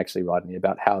saying, actually, Rodney,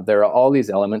 about how there are all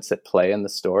these elements at play in the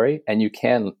story, and you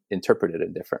can interpret it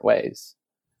in different ways.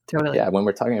 Totally. Yeah, when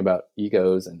we're talking about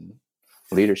egos and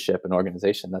leadership and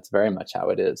organization, that's very much how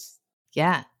it is.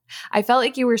 Yeah. I felt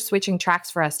like you were switching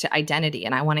tracks for us to identity,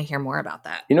 and I want to hear more about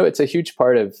that. It's a huge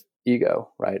part of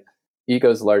ego, right? Ego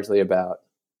is largely about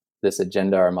this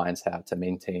agenda our minds have to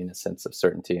maintain a sense of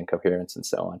certainty and coherence and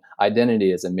so on.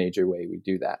 Identity is a major way we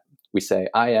do that. We say,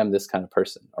 I am this kind of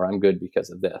person, or I'm good because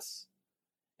of this.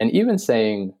 And even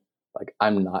saying, like,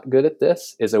 I'm not good at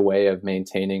this is a way of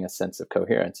maintaining a sense of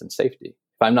coherence and safety.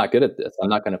 If I'm not good at this, I'm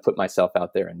not going to put myself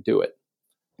out there and do it.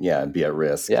 Yeah, and be at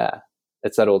risk. Yeah.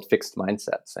 It's that old fixed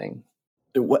mindset thing.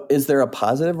 Is there a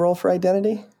positive role for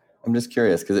identity? I'm just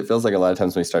curious, because it feels like a lot of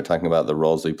times when we start talking about the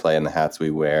roles we play and the hats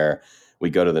we wear, we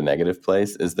go to the negative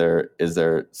place. Is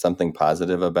there something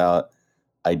positive about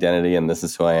identity, and this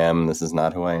is who I am, and this is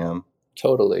not who I am?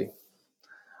 Totally.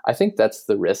 I think that's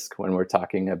the risk when we're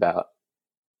talking about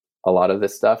a lot of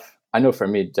this stuff. I know for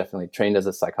me, definitely trained as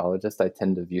a psychologist, I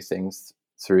tend to view things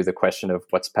through the question of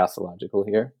what's pathological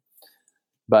here.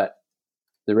 But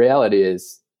the reality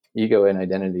is ego and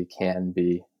identity can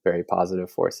be very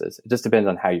positive forces. It just depends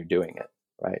on how you're doing it,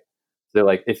 right? So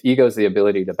like, if ego is the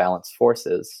ability to balance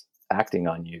forces acting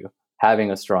on you, having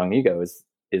a strong ego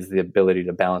is the ability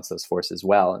to balance those forces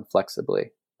well and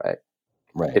flexibly, right?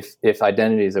 Right. If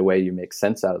identity is a way you make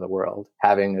sense out of the world,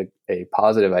 having a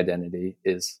positive identity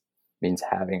means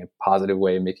having a positive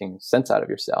way of making sense out of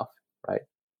yourself, right?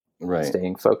 Right.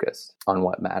 Staying focused on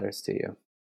what matters to you.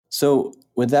 So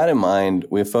with that in mind,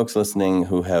 we have folks listening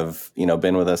who have,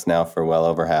 been with us now for well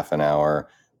over half an hour.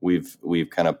 We've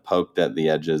kind of poked at the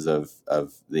edges of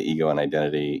the ego and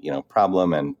identity,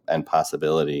 problem and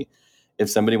possibility. If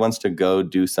somebody wants to go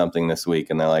do something this week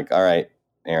and they're like, all right,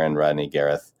 Aaron, Rodney,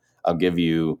 Gareth, I'll give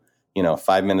you,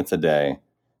 5 minutes a day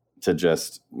to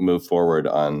just move forward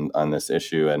on this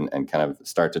issue and kind of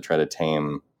start to try to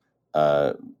tame,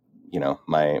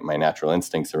 my natural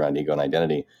instincts around ego and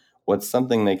identity. What's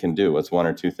something they can do? What's one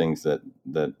or two things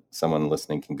that someone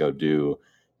listening can go do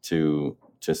to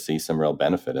see some real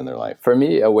benefit in their life? For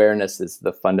me, awareness is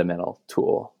the fundamental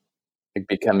tool. Like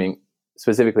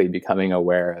specifically becoming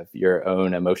aware of your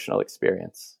own emotional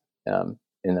experience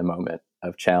in the moment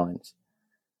of challenge.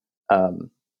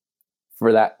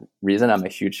 For that reason, I'm a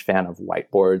huge fan of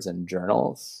whiteboards and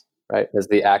journals, right? As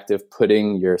the act of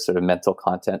putting your sort of mental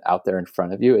content out there in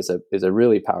front of you is a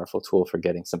really powerful tool for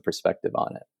getting some perspective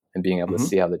on it and being able to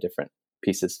see how the different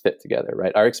pieces fit together,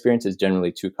 right? Our experience is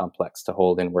generally too complex to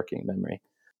hold in working memory.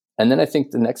 And then I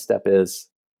think the next step is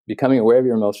becoming aware of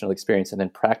your emotional experience and then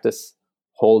practice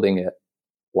holding it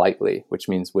lightly, which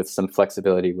means with some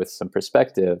flexibility, with some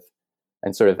perspective,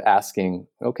 and sort of asking,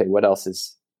 okay, what else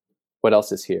is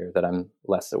here that I'm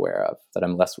less aware of, that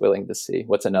I'm less willing to see?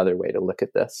 What's another way to look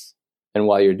at this? And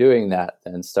while you're doing that,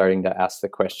 then starting to ask the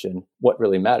question, what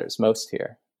really matters most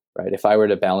here, right? If I were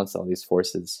to balance all these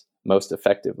forces most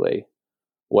effectively,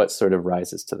 what sort of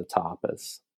rises to the top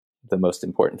as the most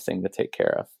important thing to take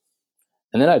care of?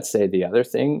 And then I'd say the other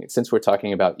thing, since we're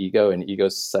talking about ego, and ego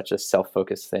is such a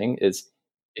self-focused thing, is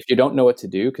if you don't know what to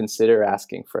do, consider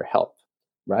asking for help,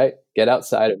 right? Get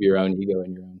outside of your own ego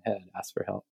in your own head, ask for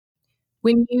help.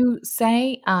 When you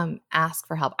say ask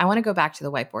for help, I want to go back to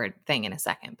the whiteboard thing in a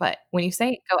second, but when you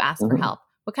say go ask for help,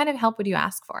 what kind of help would you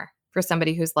ask for? For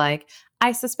somebody who's like,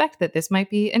 I suspect that this might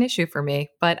be an issue for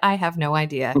me, but I have no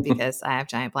idea because I have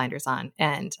giant blinders on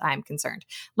and I'm concerned.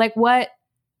 Like, what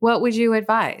What would you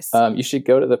advise? You should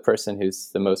go to the person who's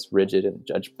the most rigid and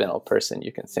judgmental person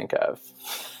you can think of.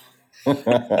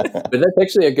 But that's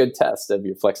actually a good test of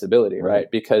your flexibility,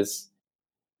 right? Because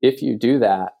if you do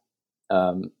that,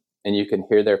 and you can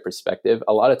hear their perspective,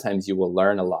 a lot of times you will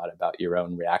learn a lot about your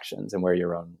own reactions and where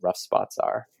your own rough spots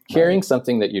are. Hearing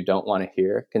something that you don't want to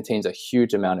hear contains a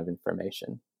huge amount of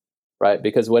information, right?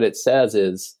 Because what it says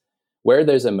is where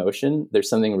there's emotion, there's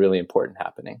something really important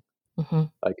happening,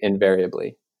 like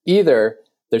invariably. Either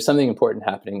there's something important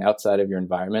happening outside of your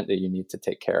environment that you need to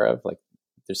take care of, like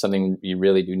there's something you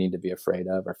really do need to be afraid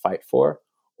of or fight for,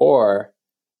 or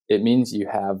it means you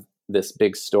have this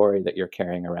big story that you're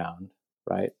carrying around,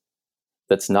 right?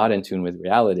 That's not in tune with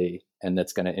reality, and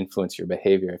that's going to influence your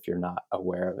behavior if you're not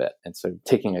aware of it and sort of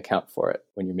taking account for it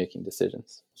when you're making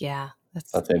decisions. Yeah.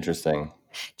 That's interesting.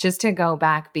 Just to go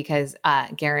back, because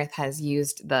Gareth has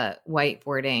used the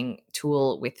whiteboarding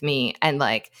tool with me, and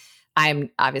like I'm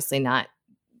obviously not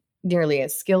nearly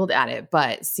as skilled at it,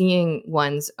 but seeing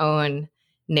one's own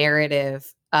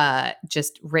narrative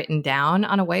just written down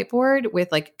on a whiteboard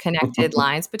with like connected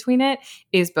lines between it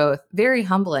is both very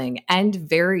humbling and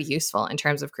very useful in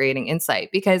terms of creating insight,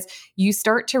 because you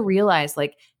start to realize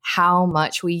like how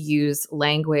much we use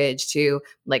language to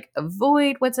like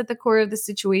avoid what's at the core of the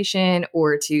situation,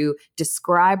 or to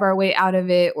describe our way out of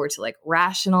it, or to like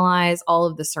rationalize all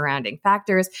of the surrounding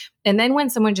factors. And then when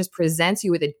someone just presents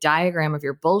you with a diagram of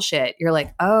your bullshit, you're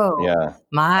like, oh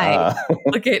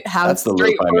look at how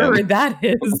straightforward that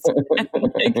is. Like,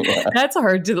 that's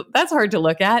hard to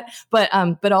look at.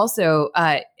 But also,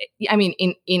 I mean,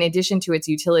 in addition to its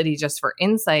utility just for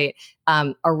insight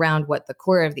around what the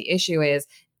core of the issue is,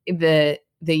 the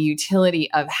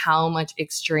utility of how much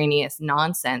extraneous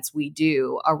nonsense we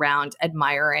do around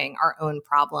admiring our own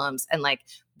problems and like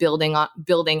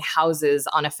building houses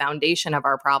on a foundation of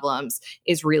our problems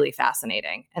is really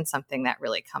fascinating, and something that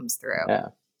really comes through. Yeah.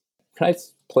 Can I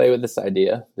play with this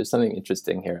idea? There's something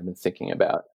interesting here I've been thinking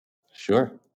about.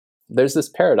 Sure. There's this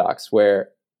paradox where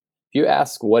if you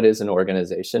ask what is an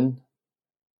organization,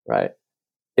 right?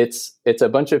 It's a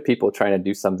bunch of people trying to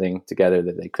do something together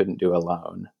that they couldn't do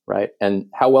alone, right? And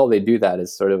how well they do that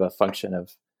is sort of a function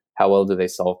of how well do they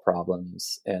solve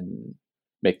problems and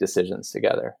make decisions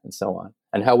together and so on.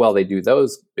 And how well they do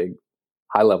those big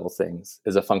high-level things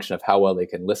is a function of how well they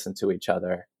can listen to each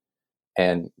other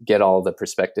and get all the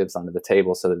perspectives onto the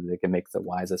table so that they can make the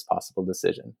wisest possible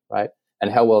decision, right?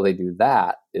 And how well they do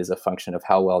that is a function of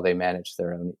how well they manage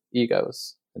their own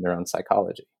egos and their own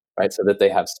psychology, right? So that they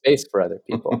have space for other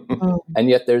people. And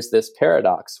yet there's this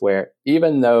paradox where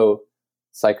even though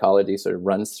psychology sort of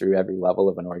runs through every level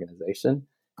of an organization,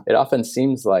 it often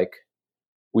seems like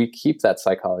we keep that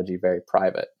psychology very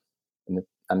private. And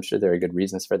I'm sure there are good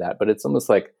reasons for that, but it's almost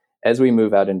like as we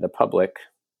move out into public,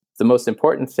 the most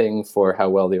important thing for how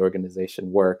well the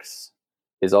organization works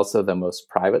is also the most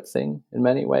private thing in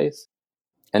many ways.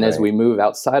 And as we move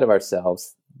outside of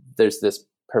ourselves, there's this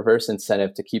perverse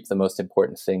incentive to keep the most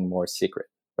important thing more secret,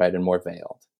 right? And more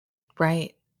veiled.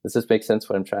 Right. Does this make sense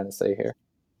what I'm trying to say here?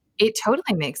 It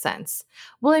totally makes sense.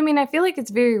 Well, I mean, I feel like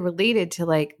it's very related to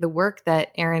like the work that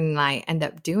Aaron and I end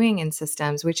up doing in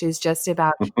systems, which is just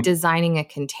about designing a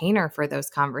container for those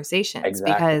conversations.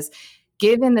 Exactly. Because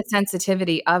given the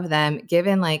sensitivity of them,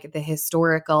 given like the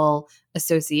historical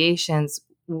associations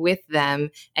with them,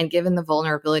 and given the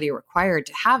vulnerability required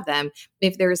to have them,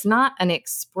 if there's not an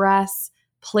express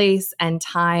place and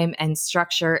time and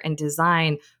structure and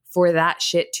design for that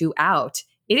shit to out,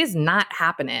 it is not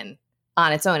happening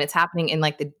on its own. It's happening in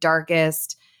like the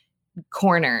darkest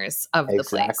corners of the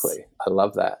place. Exactly. I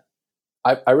love that.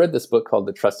 I read this book called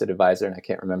The Trusted Advisor, and I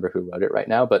can't remember who wrote it right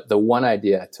now, but the one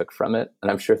idea I took from it,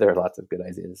 and I'm sure there are lots of good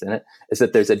ideas in it, is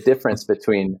that there's a difference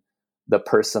between the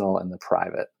personal and the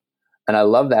private. And I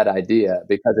love that idea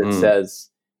because it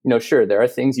says, sure, there are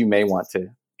things you may want to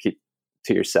keep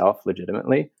to yourself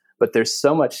legitimately, but there's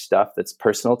so much stuff that's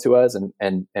personal to us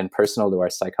and personal to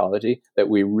our psychology that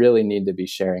we really need to be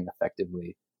sharing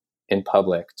effectively in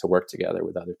public to work together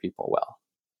with other people well.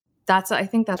 I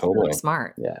think that's really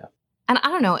smart. Yeah. And I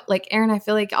don't know, like Aaron, I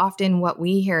feel like often what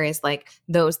we hear is like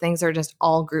those things are just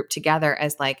all grouped together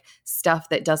as like stuff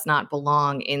that does not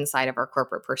belong inside of our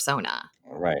corporate persona.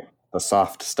 Right. The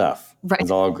soft stuff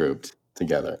is all grouped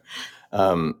together.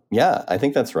 I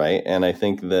think that's right. And I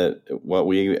think that what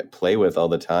we play with all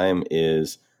the time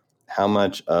is how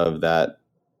much of that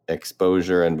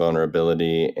exposure and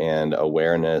vulnerability and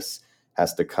awareness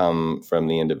has to come from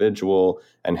the individual,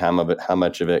 and how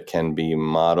much of it can be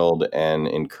modeled and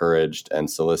encouraged and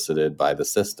solicited by the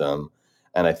system.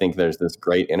 And I think there's this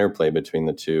great interplay between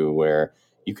the two where,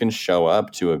 you can show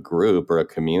up to a group or a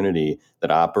community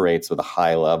that operates with a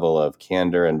high level of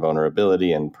candor and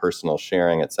vulnerability and personal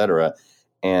sharing, et cetera,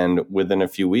 and within a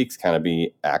few weeks kind of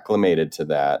be acclimated to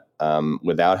that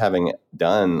without having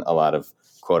done a lot of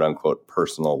quote unquote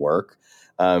personal work.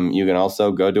 You can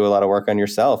also go do a lot of work on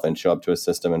yourself and show up to a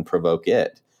system and provoke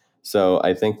it. So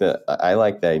I think that I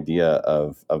like the idea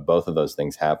of both of those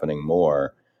things happening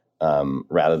more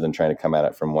rather than trying to come at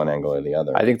it from one angle or the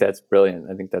other. I think that's brilliant.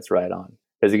 I think that's right on.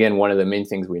 Because again, one of the main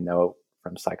things we know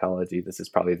from psychology, this is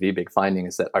probably the big finding,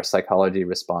 is that our psychology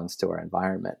responds to our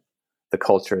environment. The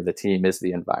culture of the team is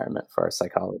the environment for our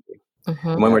psychology. Mm-hmm.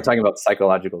 And when we're talking about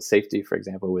psychological safety, for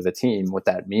example, with a team, what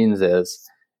that means is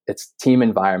it's team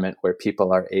environment where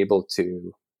people are able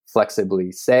to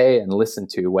flexibly say and listen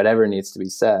to whatever needs to be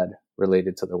said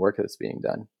related to the work that's being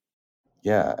done.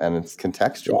 Yeah, and it's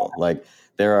contextual. Yeah. Like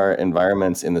there are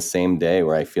environments in the same day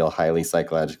where I feel highly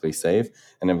psychologically safe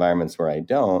and environments where I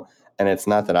don't. And it's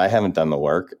not that I haven't done the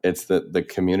work. It's that the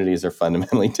communities are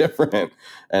fundamentally different.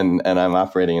 And I'm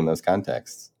operating in those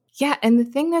contexts. Yeah. And the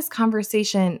thing this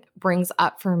conversation brings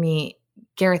up for me,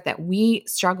 Gareth, that we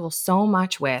struggle so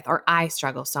much with, or I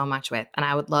struggle so much with, and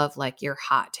I would love like your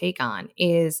hot take on,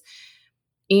 is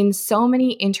in so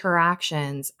many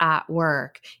interactions at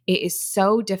work, it is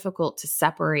so difficult to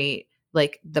separate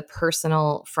like the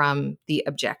personal from the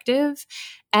objective.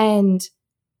 And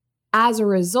as a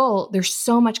result, there's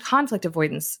so much conflict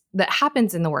avoidance that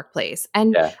happens in the workplace.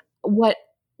 And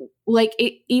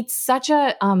it's such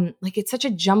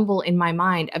a jumble in my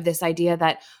mind of this idea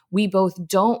that we both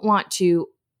don't want to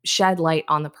shed light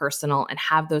on the personal and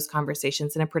have those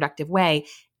conversations in a productive way.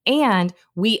 And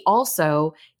we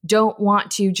also don't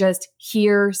want to just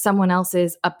hear someone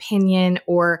else's opinion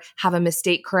or have a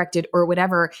mistake corrected or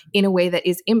whatever in a way that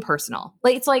is impersonal.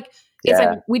 It's like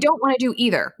we don't want to do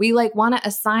either. We like want to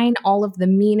assign all of the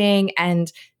meaning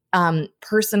and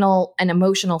personal and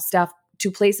emotional stuff to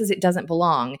places it doesn't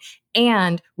belong.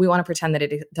 And we want to pretend that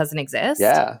it doesn't exist.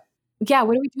 Yeah. Yeah.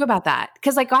 What do we do about that?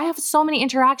 Because like I have so many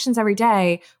interactions every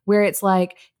day where it's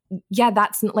like, yeah,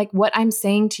 that's like what I'm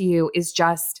saying to you is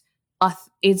just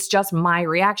it's just my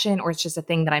reaction, or it's just a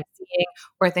thing that I'm seeing,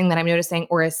 or a thing that I'm noticing,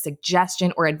 or a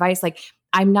suggestion or advice. Like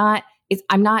I'm not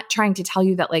trying to tell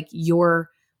you that like you're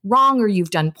wrong or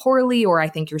you've done poorly or I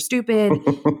think you're stupid.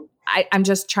 I'm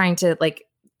just trying to like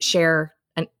share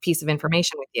a piece of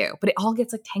information with you, but it all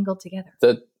gets like tangled together.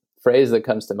 The phrase that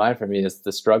comes to mind for me is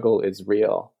the struggle is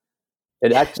real.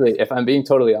 It actually, if I'm being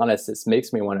totally honest, this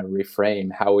makes me want to reframe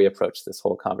how we approach this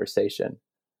whole conversation.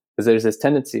 Because there's this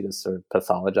tendency to sort of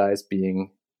pathologize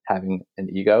having an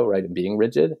ego, right, and being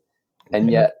rigid.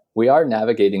 And yet we are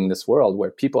navigating this world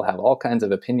where people have all kinds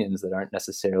of opinions that aren't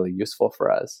necessarily useful for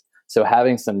us. So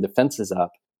having some defenses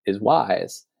up is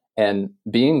wise. And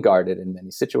being guarded in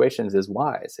many situations is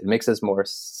wise. It makes us more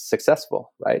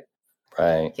successful, right?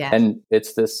 Right. Yeah. And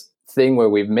it's this thing where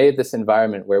we've made this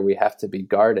environment where we have to be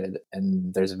guarded,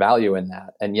 and there's value in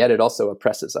that. And yet it also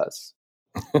oppresses us.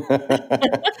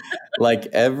 Like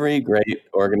every great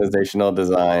organizational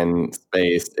design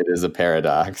space, it is a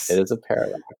paradox. It is a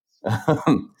paradox.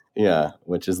 Yeah,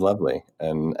 which is lovely.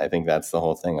 And I think that's the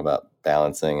whole thing about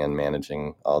balancing and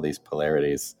managing all these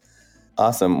polarities.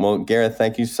 Awesome. Well, Gareth,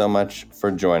 thank you so much for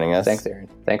joining us. Thanks, Aaron.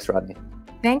 Thanks, Rodney.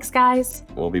 Thanks, guys.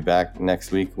 We'll be back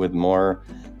next week with more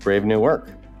brave new work.